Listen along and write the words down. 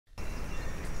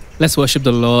Let's worship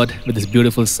the Lord with this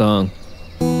beautiful song.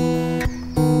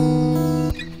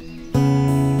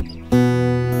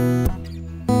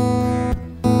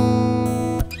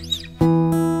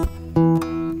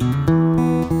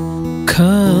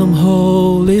 Come,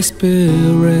 Holy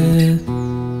Spirit,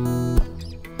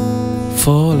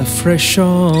 fall afresh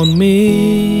on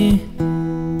me.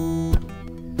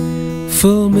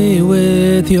 Fill me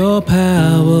with your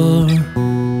power,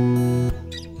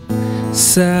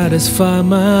 satisfy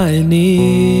my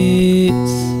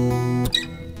needs.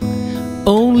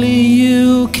 Only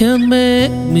you can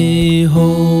make me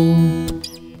whole.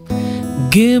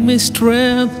 Give me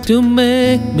strength to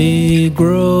make me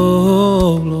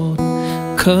grow, Lord.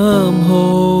 Come,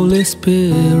 Holy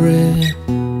Spirit,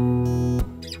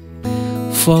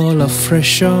 fall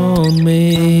afresh on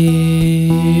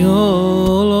me,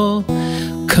 oh Lord.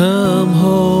 Come,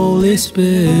 Holy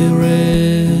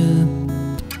Spirit,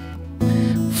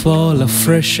 fall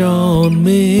afresh on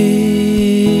me.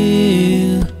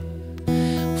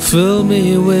 Fill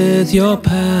me with your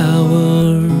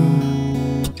power,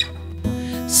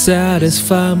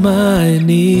 satisfy my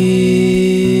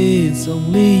needs.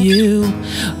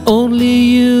 Only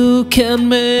you can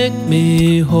make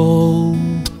me whole.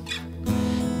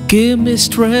 Give me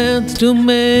strength to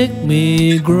make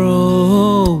me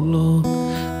grow, Lord.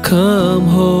 Come,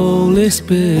 Holy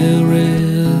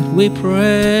Spirit, we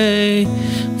pray,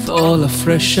 fall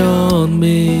afresh on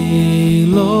me,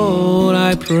 Lord.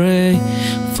 I pray,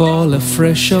 fall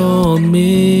afresh on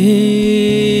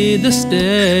me this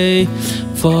day.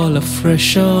 Fall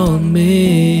afresh on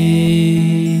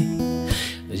me.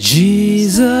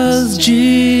 Jesus,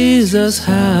 Jesus,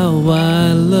 how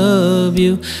I love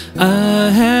you. I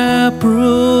have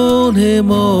pruned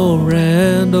him o'er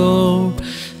and o'er.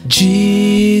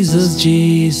 Jesus,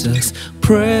 Jesus,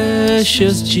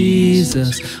 precious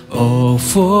Jesus, oh,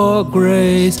 for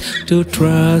grace to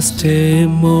trust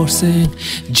him more. Sing,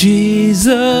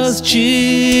 Jesus,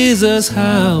 Jesus,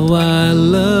 how I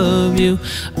love you.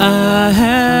 I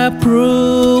have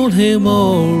pruned him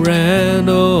o'er and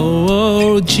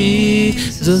o'er.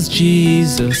 Jesus,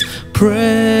 Jesus,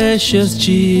 precious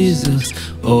Jesus,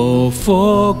 oh,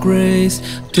 for grace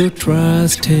to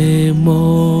trust him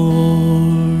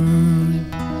more.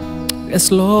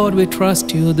 Yes, Lord, we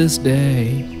trust you this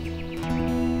day.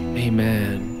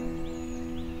 Amen.